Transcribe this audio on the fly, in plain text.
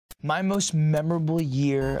My most memorable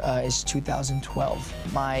year is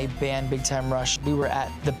 2012. My band, Big Time Rush, we were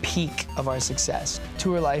at the peak of our success.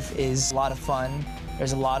 Tour life is a lot of fun.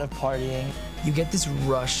 There's a lot of partying. You get this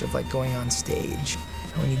rush of like going on stage.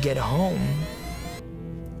 And when you get home,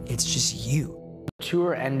 it's just you.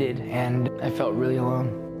 Tour ended and I felt really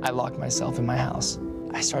alone. I locked myself in my house.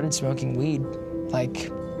 I started smoking weed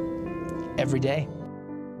like every day.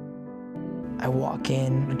 I walk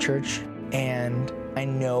in to church and I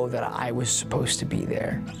know that I was supposed to be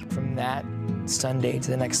there. From that Sunday to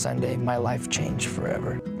the next Sunday, my life changed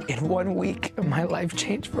forever. In 1 week, my life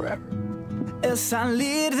changed forever. El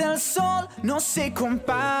salir del sol no se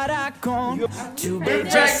compara con tu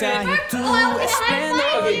belleza y tu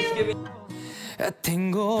esplendor.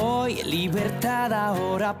 Tengo hoy libertad,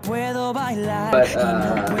 ahora puedo bailar y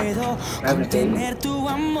no puedo contener tu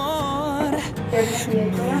amor. Me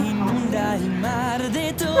inunda el mar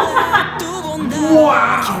de toda tu bondad.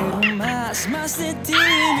 Quiero más de ti, mi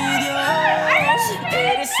Dios.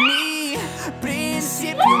 Eres mi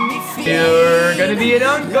principio, mi fin. You're gonna be an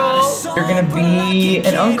uncle. You're gonna be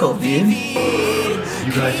an uncle, dude.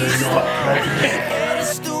 You guys are not ready.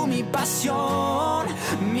 Eres tú mi pasión.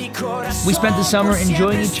 We spent the summer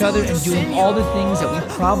enjoying each other and doing all the things that we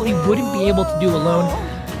probably wouldn't be able to do alone,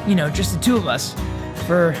 you know, just the two of us,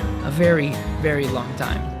 for a very, very long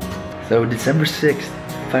time. So December 6th,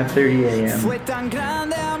 5:30 a.m.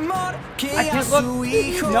 I can't look.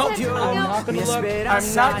 Nope, I'm not gonna look. I'm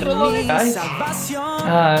not gonna look. Guys,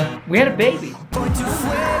 we had a baby.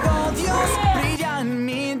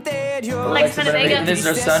 Like PenaVega. This is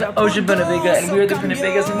our son, Ocean PenaVega, and we are the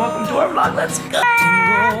PenaVegas, and welcome to our vlog. Let's go!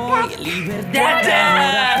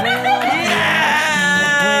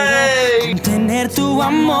 Tener tu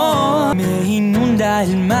amor me inunda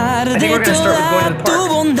el mar de toda tu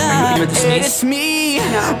bondad. Eres mi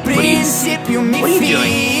principio, mi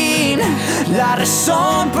fin, la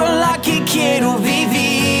razón por la que quiero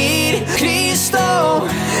vivir. Cristo,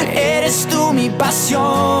 eres tú mi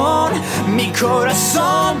pasión, mi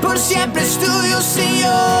corazón por siempre es tuyo,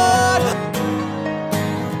 Señor.